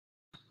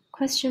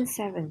Question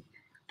 7.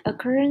 A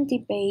current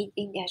debate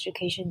in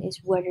education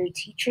is whether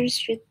teachers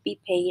should be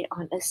paid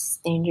on a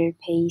standard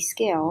pay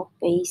scale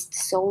based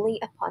solely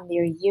upon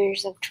their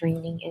years of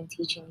training and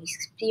teaching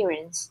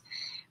experience,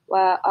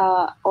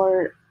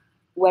 or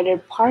whether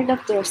part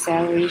of their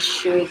salary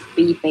should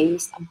be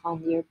based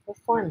upon their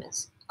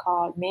performance,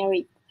 called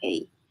merit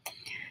pay.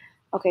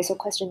 Okay, so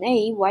question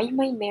A, why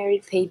might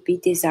merit pay be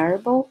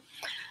desirable?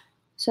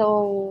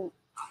 So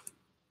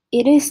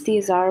it is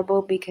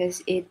desirable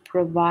because it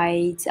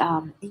provides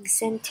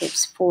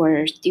incentives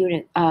for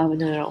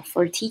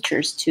for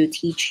teachers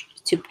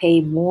to pay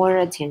more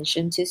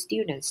attention to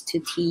students, to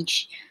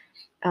teach,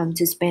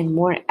 to spend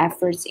more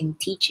efforts in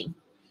teaching.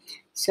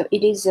 So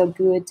it is a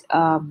good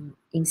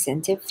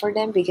incentive for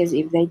them because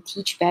if they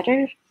teach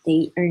better,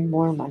 they earn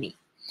more money.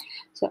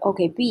 So,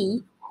 okay,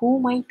 B, who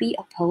might be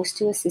opposed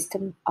to a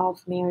system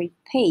of merit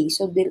pay?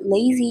 So, the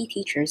lazy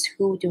teachers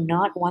who do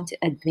not want to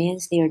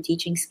advance their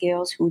teaching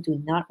skills, who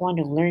do not want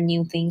to learn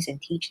new things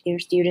and teach their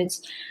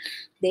students,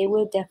 they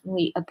will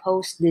definitely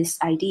oppose this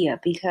idea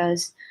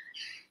because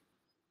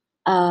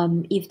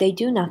if they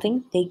do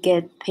nothing, they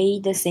get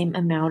paid the same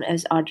amount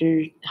as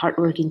other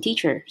hardworking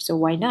teacher. So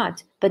why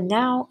not? But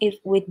now, if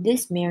with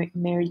this merit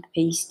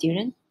pay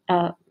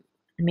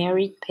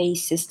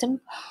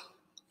system,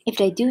 if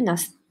they do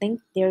nothing,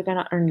 they're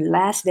gonna earn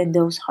less than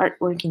those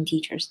hardworking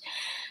teachers.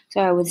 So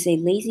I would say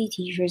lazy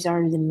teachers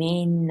are the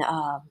main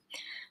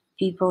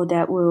people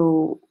that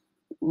will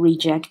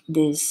reject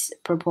this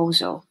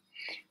proposal.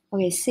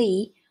 Okay,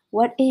 C.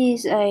 What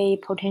is a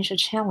potential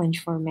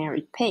challenge for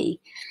merit pay?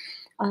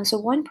 So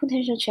one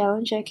potential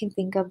challenge I can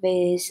think of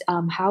is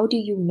how do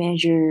you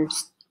measure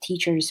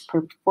teachers'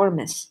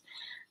 performance?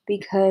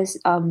 Because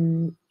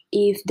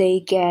if they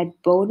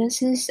get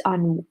bonuses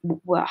on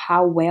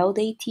how well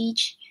they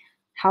teach,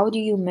 how do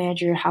you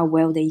measure how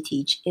well they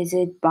teach? Is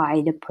it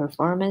by the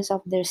performance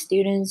of their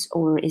students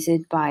or is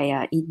it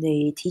by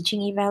the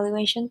teaching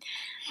evaluation?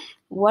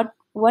 What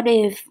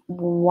if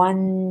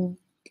one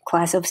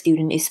class of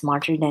student is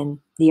smarter than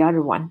the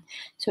other one?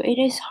 So it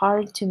is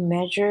hard to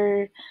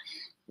measure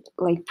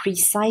like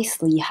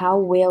precisely how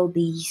well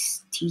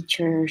these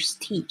teachers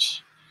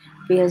teach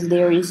because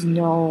there is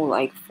no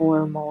like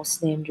formal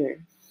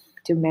standard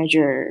to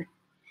measure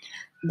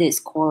this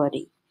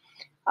quality.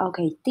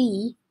 Okay,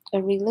 D,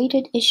 a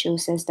related issue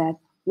says that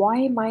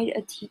why might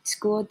a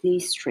school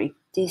district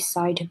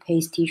decide to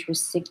pay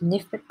teachers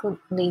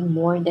significantly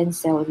more than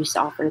salaries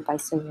offered by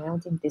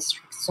surrounding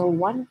districts? So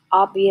one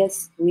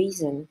obvious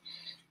reason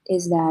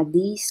is that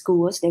these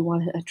schools they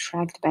want to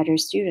attract better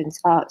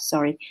students.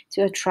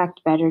 To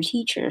attract better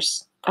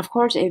teachers. Of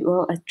course, it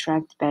will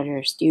attract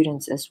better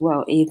students as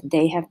well if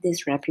they have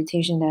this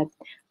reputation that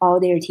all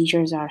their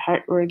teachers are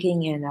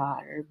hardworking and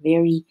are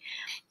very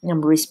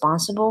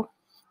responsible.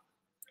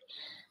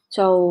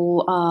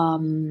 So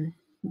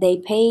they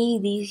pay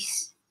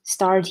these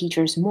star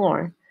teachers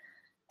more,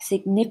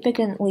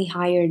 significantly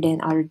higher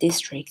than other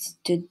districts,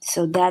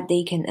 so that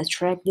they can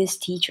attract these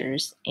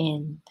teachers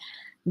and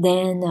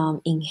then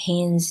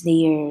enhance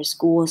their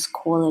school's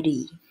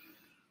quality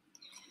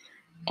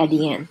at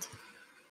the end.